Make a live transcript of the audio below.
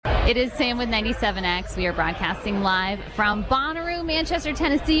It is Sam with 97X. We are broadcasting live from Bonnaroo, Manchester,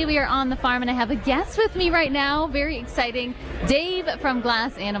 Tennessee. We are on the farm, and I have a guest with me right now. Very exciting. Dave from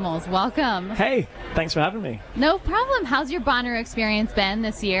Glass Animals. Welcome. Hey, thanks for having me. No problem. How's your Bonnaroo experience been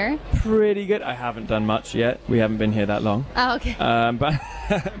this year? Pretty good. I haven't done much yet. We haven't been here that long. Oh, okay.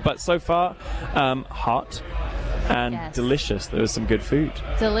 But so far, hot and delicious. There was some good food.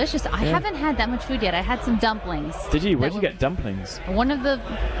 Delicious. I haven't had that much food yet. I had some dumplings. Did you? Where'd you get dumplings? One of the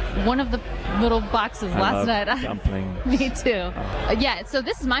little boxes last night. Dumplings. Me too. Yeah. So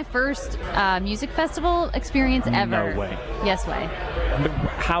this is my first music festival experience ever. No way. Yes way.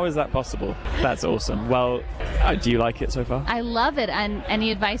 How is that possible? That's awesome. Well, do you like it so far? I love it. And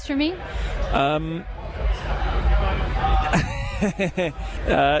any advice for me?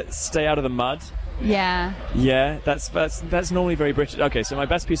 Stay out of the mud. Yeah. Yeah, that's normally very British. Okay, so my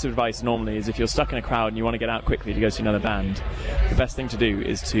best piece of advice normally is if you're stuck in a crowd and you want to get out quickly to go see another band, the best thing to do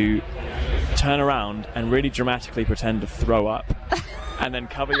is to turn around and really dramatically pretend to throw up and then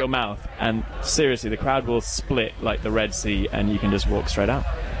cover your mouth, and seriously, the crowd will split like the Red Sea and you can just walk straight out.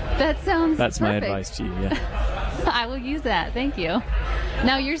 That sounds That's perfect. my advice to you, yeah. I will use that. Thank you.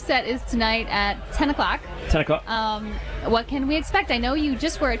 Now, your set is tonight at 10 o'clock. 10 o'clock. What can we expect? I know you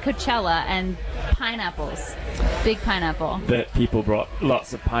just were at Coachella, and pineapples. Big pineapple. That people brought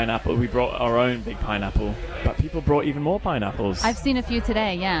lots of pineapple. We brought our own big pineapple, but people brought even more pineapples. I've seen a few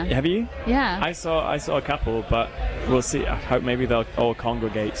today, yeah. Have you? Yeah. I saw a couple, but we'll see. I hope maybe they'll all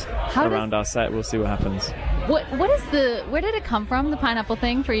congregate around our set. We'll see what happens. Where did it come from, the pineapple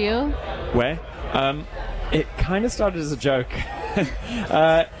thing, for you? Where? It kind of started as a joke.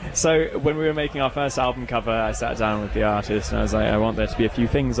 So when we were making our first album cover, I sat down with the artist and I was like, I want there to be a few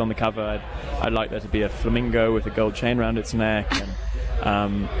things on the cover. I'd like there to be a flamingo with a gold chain around its neck, and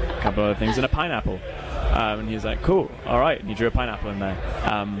a couple other things, and a pineapple. And he was like, cool, all right. And he drew a pineapple in there.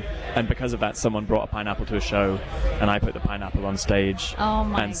 And because of that, someone brought a pineapple to a show, and I put the pineapple on stage. Oh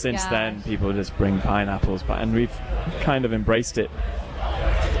my And since gosh. then, people just bring pineapples, and we've kind of embraced it.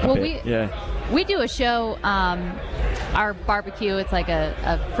 We do a show, our barbecue. It's like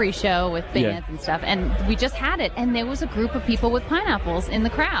a free show with bands and stuff, and we just had it, and there was a group of people with pineapples in the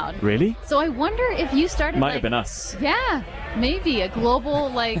crowd. Really? So I wonder if you started Might have been us. Yeah, maybe a global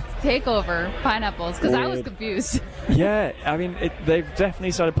takeover pineapples, because I was Weird. confused. Yeah, I mean, they've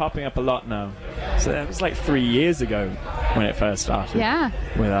definitely started popping up a lot now. So that was like 3 years ago when it first started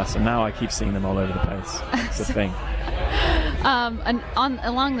with us, and now I keep seeing them all over the place. It's a thing.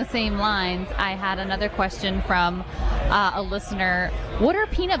 Along the same lines, I had another question from a listener. What are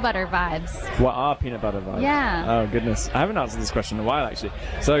peanut butter vibes? What are peanut butter vibes? Yeah. Oh, goodness. I haven't answered this question in a while, actually.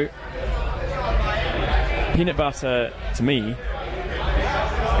 So, peanut butter, to me,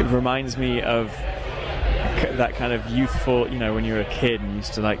 it reminds me of that kind of youthful, when you were a kid and you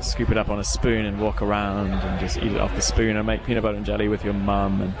used to scoop it up on a spoon and walk around and just eat it off the spoon and make peanut butter and jelly with your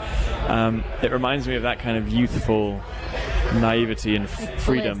mum. And it reminds me of that kind of youthful naivety and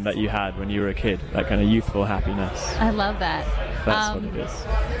freedom that you had when you were a kid, that kind of youthful happiness. I love that. That's what it is.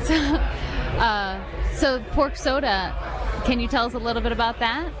 So pork soda, can you tell us a little bit about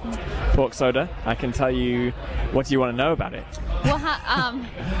that? Pork soda, I can tell you. What do you want to know about it?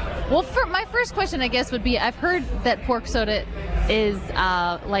 Well, for my first question, I guess, would be, I've heard that pork soda is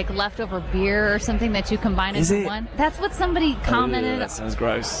like leftover beer or something that you combine into one. That's what somebody commented. That sounds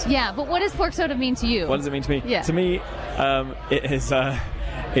gross. Yeah, but what does pork soda mean to you? What does it mean to me? Yeah. To me, it is.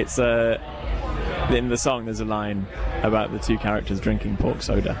 It's in the song. There's a line about the two characters drinking pork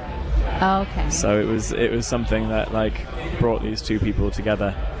soda. Oh, okay. So it was something that brought these two people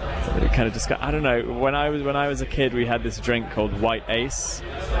together. It kind of I don't know. When I was a kid, we had this drink called White Ace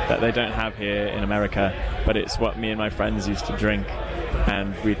that they don't have here in America, but it's what me and my friends used to drink,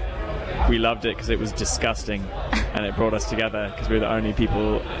 and we loved it because it was disgusting, and it brought us together because we were the only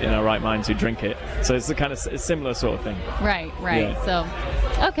people in our right minds who drink it. So it's a similar sort of thing. Right. Yeah. So,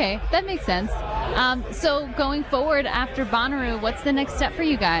 okay, that makes sense. So going forward after Bonnaroo, what's the next step for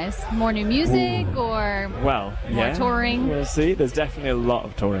you guys? More new music or more touring? We'll see. There's definitely a lot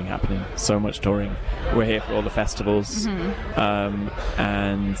of touring happening. So much touring. We're here for all the festivals,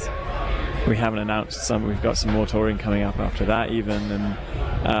 and we haven't announced some. We've got some more touring coming up after that even, and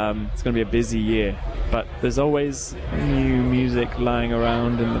it's going to be a busy year. But there's always new music lying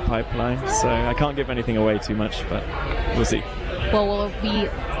around in the pipeline, so I can't give anything away too much, but we'll see. Well, we'll be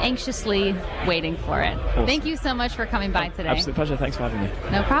anxiously waiting for it. Awesome. Thank you so much for coming by today. Absolute pleasure. Thanks for having me.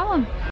 No problem.